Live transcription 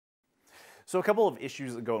So a couple of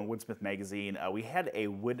issues ago in Woodsmith magazine, we had a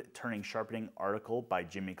wood turning sharpening article by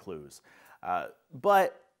Jimmy Clues.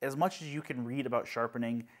 But as much as you can read about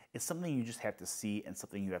sharpening, it's something you just have to see and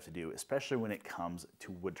something you have to do, especially when it comes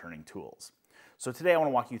to wood turning tools. So today I want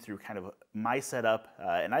to walk you through kind of my setup,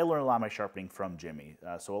 and I learned a lot of my sharpening from Jimmy,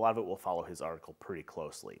 so a lot of it will follow his article pretty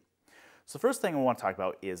closely. So the first thing I want to talk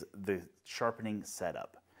about is the sharpening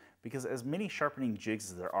setup. Because as many sharpening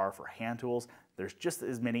jigs as there are for hand tools, there's just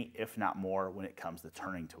as many, if not more, when it comes to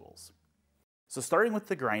turning tools. So starting with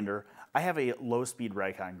the grinder, I have a low-speed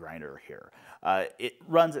Raycon grinder here. It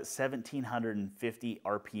runs at 1750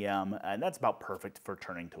 RPM, and that's about perfect for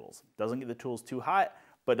turning tools. Doesn't get the tools too hot,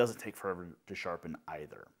 but doesn't take forever to sharpen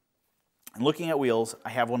either. And looking at wheels, I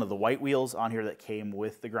have one of the white wheels on here that came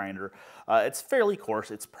with the grinder. It's fairly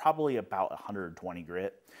coarse. It's probably about 120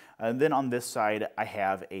 grit. And then on this side, I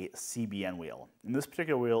have a CBN wheel. And this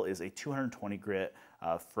particular wheel is a 220 grit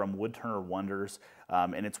from Woodturner Wonders,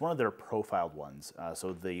 and it's one of their profiled ones.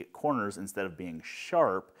 So the corners, instead of being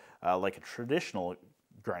sharp like a traditional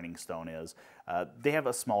grinding stone is, they have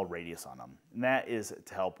a small radius on them. And that is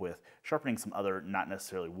to help with sharpening some other not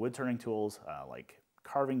necessarily wood turning tools like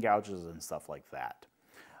carving gouges and stuff like that.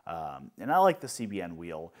 And I like the CBN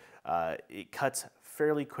wheel. It cuts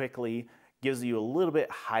fairly quickly, gives you a little bit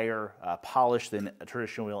higher polish than a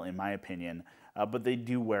traditional wheel in my opinion, but they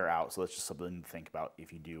do wear out, so that's just something to think about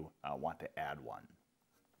if you do want to add one.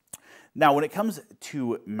 Now when it comes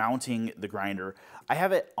to mounting the grinder, I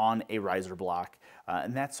have it on a riser block,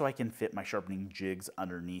 and that's so I can fit my sharpening jigs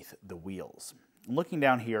underneath the wheels. Looking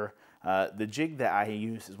down here, the jig that I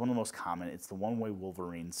use is one of the most common. It's the one-way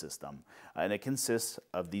Wolverine system, and it consists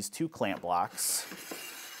of these two clamp blocks,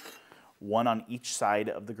 one on each side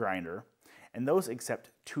of the grinder, and those accept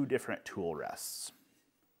two different tool rests.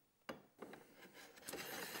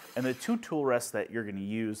 And the two tool rests that you're going to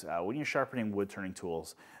use when you're sharpening wood turning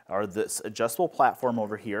tools are this adjustable platform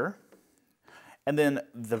over here, and then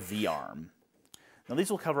the V-arm. Now these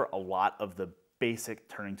will cover a lot of the basic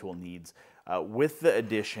turning tool needs with the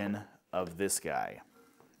addition of this guy.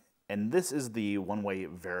 And this is the one-way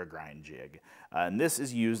Varigrind jig. And this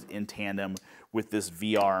is used in tandem with this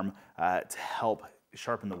V-arm to help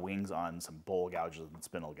sharpen the wings on some bowl gouges and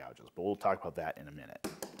spindle gouges. But we'll talk about that in a minute.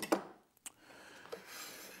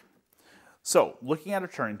 So looking at our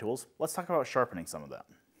turning tools, let's talk about sharpening some of them.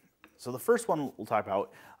 So the first one we'll talk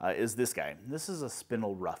about is this guy. This is a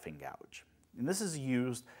spindle roughing gouge. And this is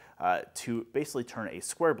used to basically turn a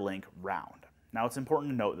square blank round. Now it's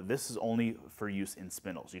important to note that this is only for use in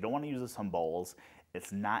spindles. You don't want to use this on bowls.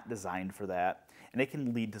 It's not designed for that, and it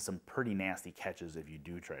can lead to some pretty nasty catches if you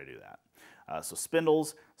do try to do that. So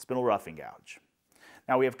spindles, spindle roughing gouge.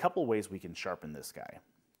 Now we have a couple ways we can sharpen this guy.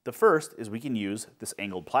 The first is we can use this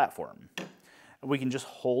angled platform. And we can just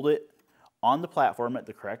hold it on the platform at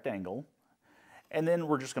the correct angle, and then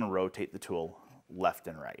we're just going to rotate the tool left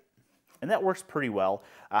and right. And that works pretty well.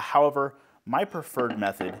 However, my preferred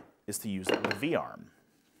method is to use the V-arm.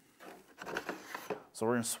 So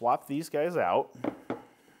we're going to swap these guys out.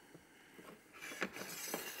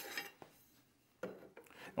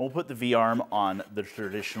 And we'll put the V-arm on the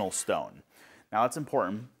traditional stone. Now it's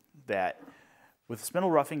important that with the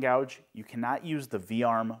spindle roughing gouge, you cannot use the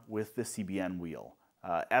V-arm with the CBN wheel.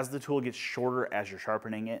 As the tool gets shorter as you're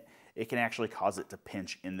sharpening it, it can actually cause it to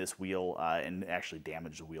pinch in this wheel and actually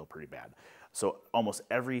damage the wheel pretty bad. So almost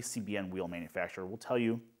every CBN wheel manufacturer will tell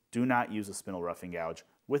you, do not use a spindle roughing gouge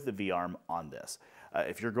with the V-arm on this.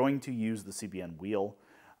 If you're going to use the CBN wheel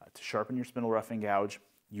to sharpen your spindle roughing gouge,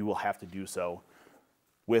 you will have to do so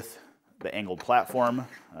with the angled platform,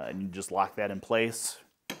 and you just lock that in place,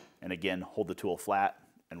 and again, hold the tool flat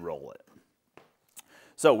and roll it.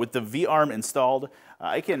 So with the V-arm installed,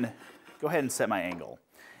 I can go ahead and set my angle.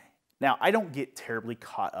 Now, I don't get terribly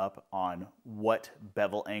caught up on what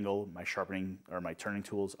bevel angle my sharpening or my turning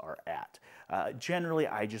tools are at. Generally,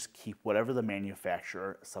 I just keep whatever the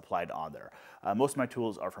manufacturer supplied on there. Most of my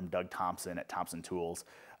tools are from Doug Thompson at Thompson Tools,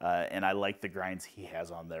 and I like the grinds he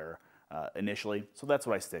has on there initially, so that's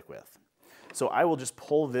what I stick with. So I will just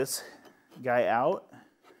pull this guy out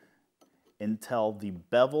until the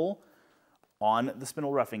bevel on the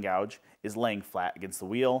spindle roughing gouge is laying flat against the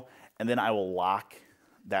wheel, and then I will lock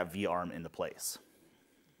that V-arm into place.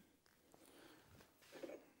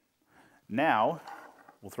 Now,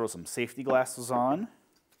 we'll throw some safety glasses on,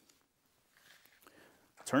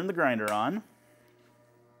 turn the grinder on,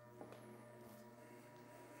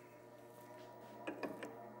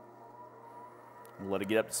 let it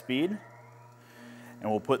get up to speed,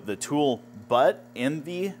 and we'll put the tool butt in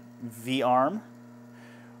the V-arm,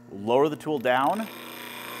 lower the tool down,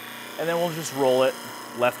 and then we'll just roll it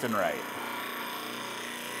left and right.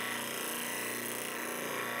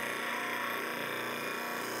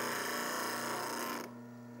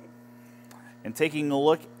 And taking a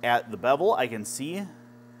look at the bevel, I can see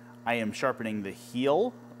I am sharpening the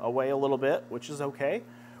heel away a little bit, which is okay.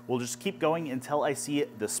 We'll just keep going until I see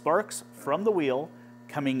the sparks from the wheel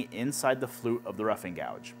coming inside the flute of the roughing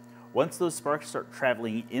gouge. Once those sparks start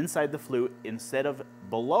traveling inside the flute instead of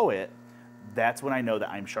below it, that's when I know that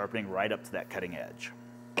I'm sharpening right up to that cutting edge.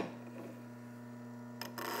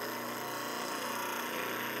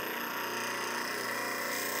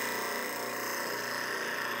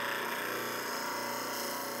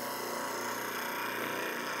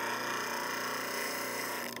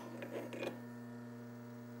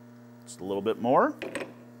 Just a little bit more.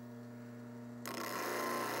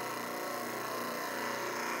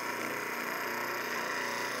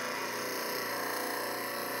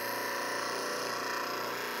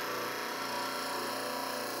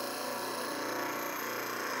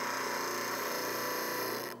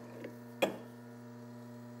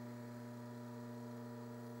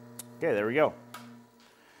 Okay, there we go.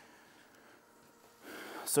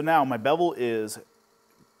 So now my bevel is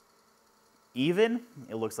even.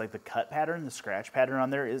 It looks like the cut pattern, the scratch pattern on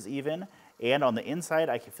there is even. And on the inside,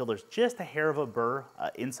 I can feel there's just a hair of a burr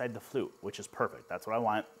inside the flute, which is perfect. That's what I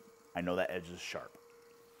want. I know that edge is sharp.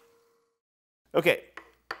 Okay,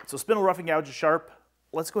 so spindle roughing gouge is sharp.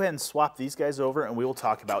 Let's go ahead and swap these guys over and we will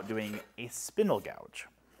talk about doing a spindle gouge.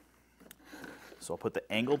 So I'll put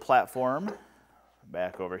the angle platform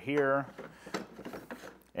back over here.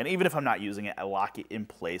 And even if I'm not using it, I lock it in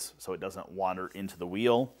place so it doesn't wander into the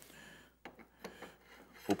wheel.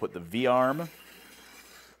 We'll put the V-arm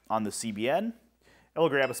on the CBN, and we'll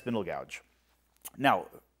grab a spindle gouge. Now,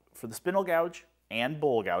 for the spindle gouge and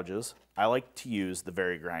bowl gouges, I like to use the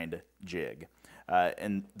Vari-Grind jig.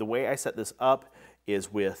 And the way I set this up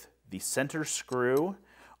is with the center screw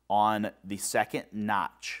on the second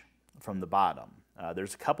notch from the bottom.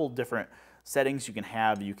 There's a couple different settings you can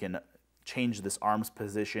have. You can change this arm's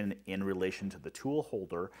position in relation to the tool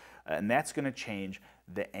holder, and that's going to change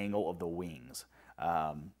the angle of the wings.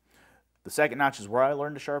 The second notch is where I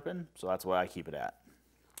learned to sharpen, so that's why I keep it at.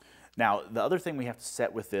 Now, the other thing we have to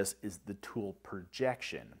set with this is the tool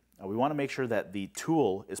projection. We want to make sure that the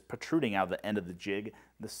tool is protruding out of the end of the jig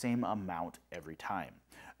the same amount every time.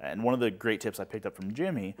 And one of the great tips I picked up from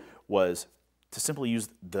Jimmy was to simply use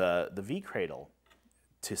the V-cradle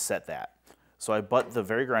to set that. So I butt the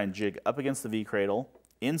Vari-Grind jig up against the V-cradle,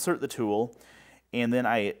 insert the tool, and then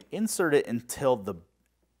I insert it until the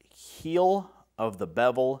heel of the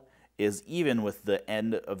bevel is even with the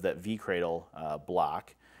end of that V-cradle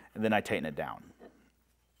block, and then I tighten it down.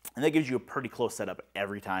 And that gives you a pretty close setup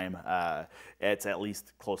every time. It's at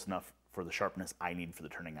least close enough for the sharpness I need for the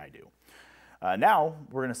turning I do. Now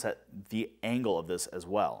we're going to set the angle of this as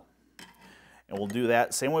well. And we'll do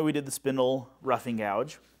that same way we did the spindle roughing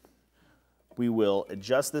gouge. We will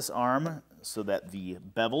adjust this arm so that the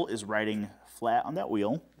bevel is riding flat on that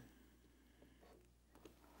wheel.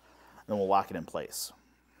 Then we'll lock it in place.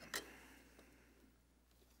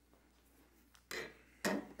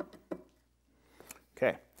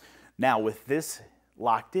 Okay, now with this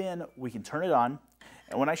locked in, we can turn it on.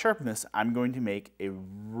 And when I sharpen this, I'm going to make a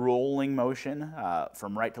rolling motion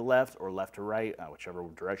from right to left or left to right, whichever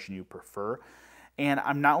direction you prefer. And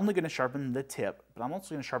I'm not only going to sharpen the tip, but I'm also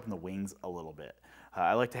going to sharpen the wings a little bit.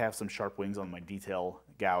 I like to have some sharp wings on my detail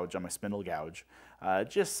gouge, on my spindle gouge,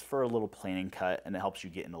 just for a little planing cut, and it helps you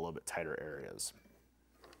get in a little bit tighter areas.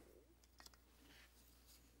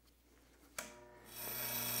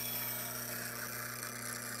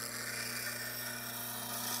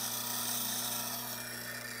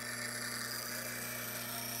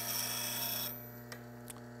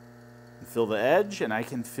 Feel the edge, and I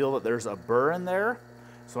can feel that there's a burr in there,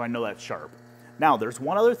 so I know that's sharp. Now, there's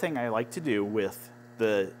one other thing I like to do with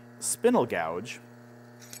the spindle gouge,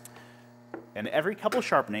 and every couple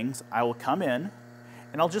sharpenings, I will come in,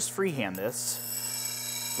 and I'll just freehand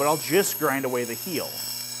this, but I'll just grind away the heel.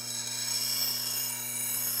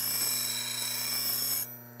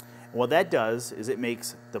 And what that does is it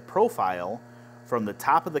makes the profile from the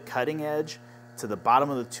top of the cutting edge to the bottom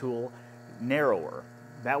of the tool narrower.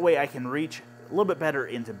 That way I can reach a little bit better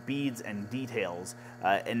into beads and details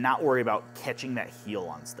and not worry about catching that heel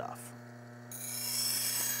on stuff.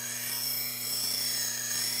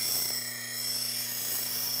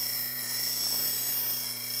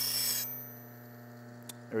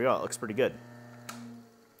 There we go, it looks pretty good.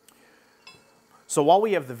 So while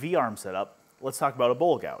we have the V-arm set up, let's talk about a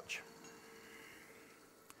bowl gouge.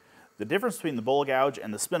 The difference between the bowl gouge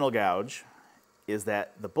and the spindle gouge is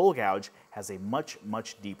that the bowl gouge has a much,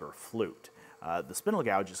 much deeper flute. The spindle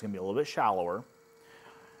gouge is going to be a little bit shallower,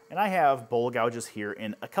 And I have bowl gouges here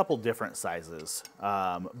in a couple different sizes,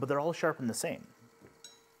 but they're all sharpened the same.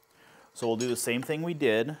 So we'll do the same thing we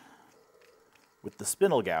did with the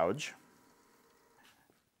spindle gouge.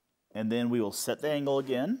 And then we will set the angle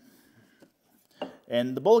again.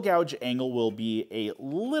 And the bowl gouge angle will be a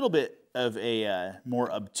little bit of a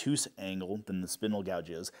more obtuse angle than the spindle gouge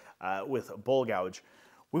is. With a bowl gouge,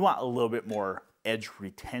 we want a little bit more edge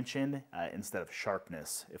retention instead of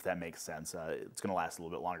sharpness, if that makes sense. It's going to last a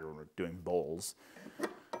little bit longer when we're doing bowls.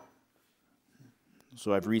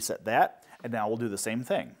 So I've reset that, and now we'll do the same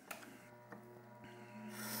thing.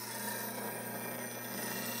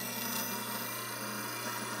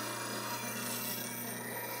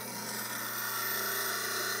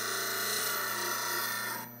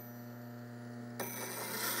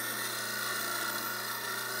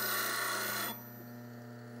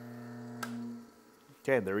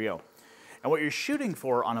 Okay, there we go. And what you're shooting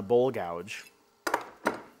for on a bowl gouge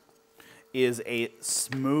is a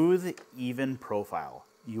smooth, even profile.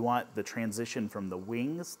 You want the transition from the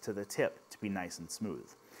wings to the tip to be nice and smooth.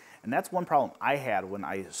 And that's one problem I had when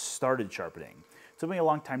I started sharpening. It took me a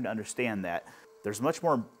long time to understand that there's much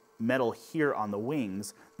more metal here on the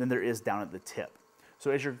wings than there is down at the tip. So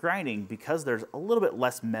as you're grinding, because there's a little bit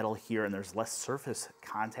less metal here and there's less surface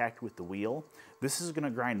contact with the wheel, this is going to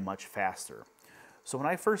grind much faster. So when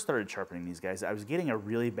I first started sharpening these guys, I was getting a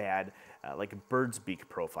really bad, like a bird's beak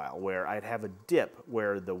profile, where I'd have a dip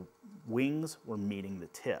where the wings were meeting the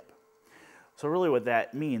tip. So really what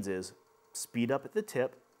that means is speed up at the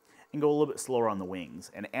tip and go a little bit slower on the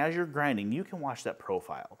wings. And as you're grinding, you can watch that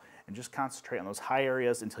profile and just concentrate on those high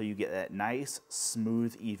areas until you get that nice,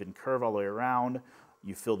 smooth, even curve all the way around.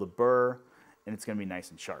 You feel the burr, and it's going to be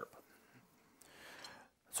nice and sharp.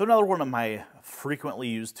 So another one of my frequently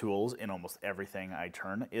used tools in almost everything I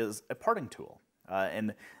turn is a parting tool.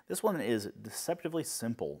 And this one is deceptively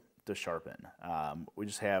simple to sharpen. We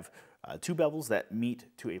just have two bevels that meet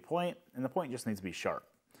to a point, and the point just needs to be sharp.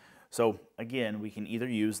 So again, we can either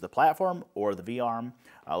use the platform or the V-arm.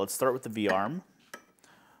 Let's start with the V-arm.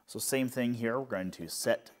 So same thing here, we're going to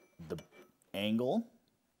set the angle.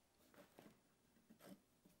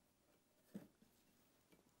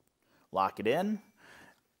 Lock it in.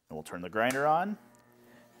 And we'll turn the grinder on. And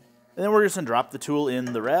then we're just going to drop the tool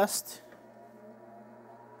in the rest.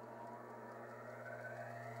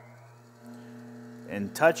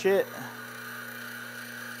 And touch it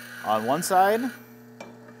on one side.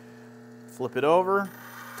 Flip it over.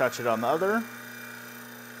 Touch it on the other.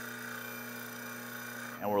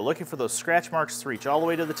 And we're looking for those scratch marks to reach all the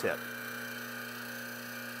way to the tip.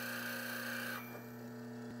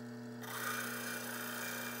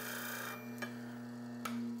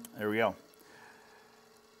 There we go.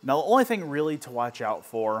 Now the only thing really to watch out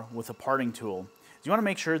for with a parting tool is you want to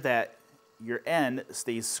make sure that your end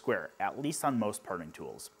stays square, at least on most parting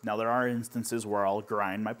tools. Now there are instances where I'll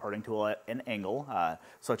grind my parting tool at an angle,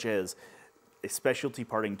 such as a specialty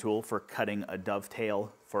parting tool for cutting a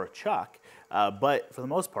dovetail for a chuck. But for the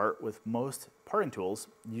most part, with most parting tools,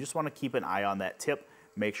 you just want to keep an eye on that tip,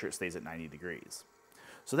 make sure it stays at 90 degrees.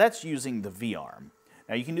 So that's using the V-arm.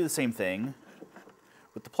 Now you can do the same thing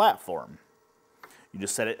with the platform. You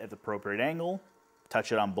just set it at the appropriate angle,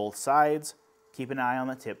 touch it on both sides, keep an eye on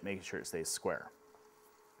the tip, making sure it stays square.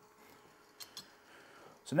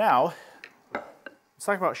 So now, let's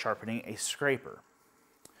talk about sharpening a scraper.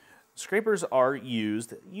 Scrapers are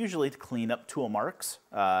used usually to clean up tool marks,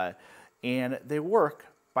 and they work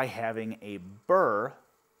by having a burr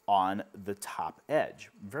on the top edge,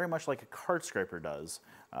 very much like a card scraper does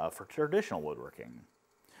for traditional woodworking.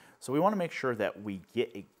 So we want to make sure that we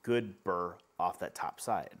get a good burr off that top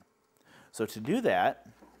side. So to do that,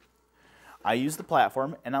 I use the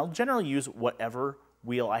platform, and I'll generally use whatever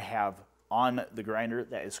wheel I have on the grinder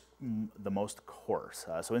that is the most coarse.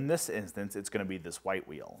 So in this instance, it's going to be this white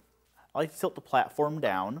wheel. I like to tilt the platform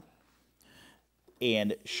down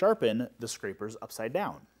and sharpen the scrapers upside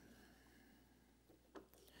down.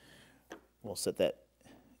 We'll set that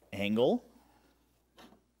angle.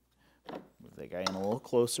 Move that guy in a little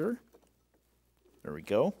closer. There we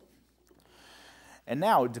go. And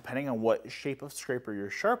now, depending on what shape of scraper you're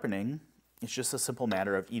sharpening, it's just a simple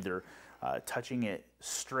matter of either touching it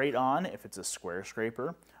straight on if it's a square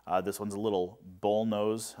scraper. This one's a little bowl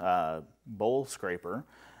nose bowl scraper.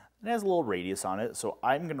 It has a little radius on it, so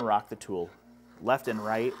I'm going to rock the tool left and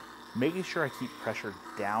right, making sure I keep pressure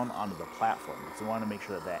down onto the platform because I want to make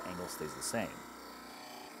sure that that angle stays the same.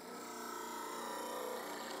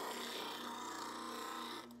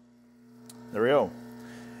 There we go.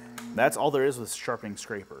 That's all there is with sharpening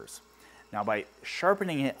scrapers. Now by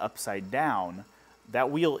sharpening it upside down,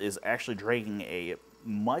 that wheel is actually dragging a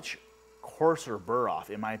much coarser burr off,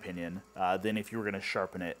 in my opinion, than if you were going to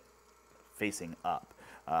sharpen it facing up.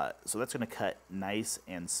 So that's going to cut nice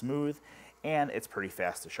and smooth, and it's pretty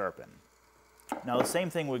fast to sharpen. Now the same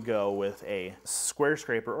thing would go with a square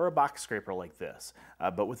scraper or a box scraper like this,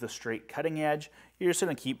 but with a straight cutting edge, you're just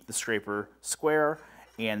going to keep the scraper square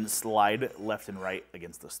and slide left and right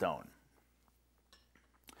against the stone.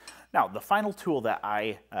 Now the final tool that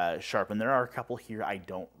I sharpen, there are a couple here I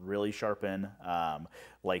don't really sharpen,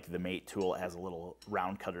 like the mate tool has a little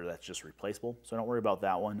round cutter that's just replaceable, so don't worry about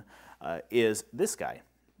that one, is this guy.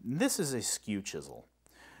 This is a skew chisel.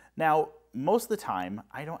 Now, most of the time,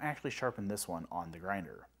 I don't actually sharpen this one on the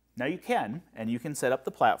grinder. Now you can, and you can set up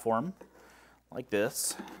the platform like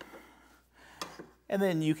this, and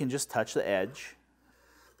then you can just touch the edge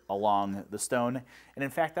along the stone. And in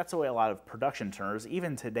fact, that's the way a lot of production turners,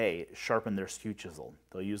 even today, sharpen their skew chisel.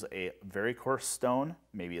 They'll use a very coarse stone,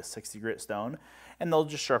 maybe a 60 grit stone, and they'll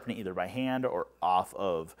just sharpen it either by hand or off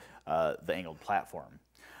of the angled platform.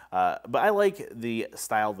 But I like the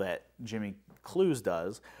style that Jimmy Clues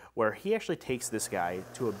does, where he actually takes this guy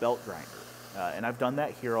to a belt grinder. And I've done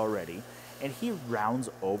that here already, and he rounds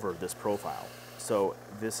over this profile. So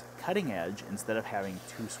this cutting edge, instead of having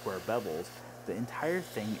two square bevels, the entire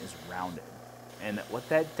thing is rounded. And what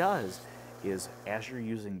that does is, as you're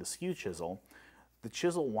using the skew chisel, the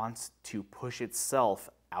chisel wants to push itself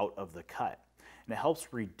out of the cut. And it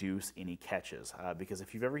helps reduce any catches, because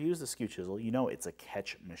if you've ever used a skew chisel, you know it's a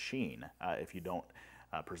catch machine if you don't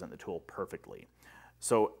present the tool perfectly.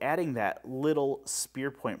 So adding that little spear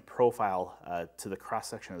point profile to the cross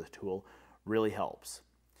section of the tool really helps.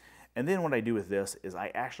 And then what I do with this is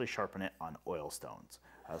I actually sharpen it on oil stones.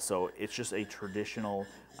 So it's just a traditional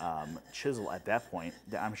chisel at that point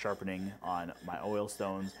that I'm sharpening on my oil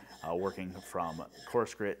stones, working from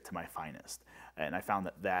coarse grit to my finest. And I found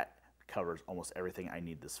that that covers almost everything I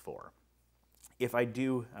need this for. If I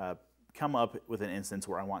do come up with an instance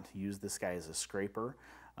where I want to use this guy as a scraper,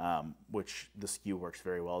 which the skew works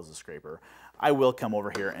very well as a scraper, I will come over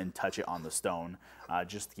here and touch it on the stone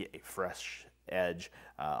just to get a fresh edge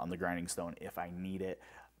on the grinding stone if I need it.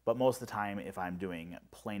 But most of the time, if I'm doing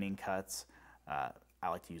planing cuts, I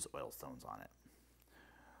like to use oil stones on it.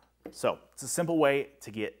 So it's a simple way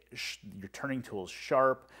to get your turning tools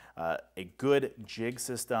sharp, a good jig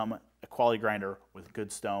system, a quality grinder with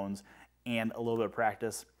good stones, and a little bit of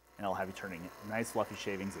practice, and it'll have you turning nice fluffy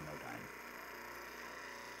shavings in no time.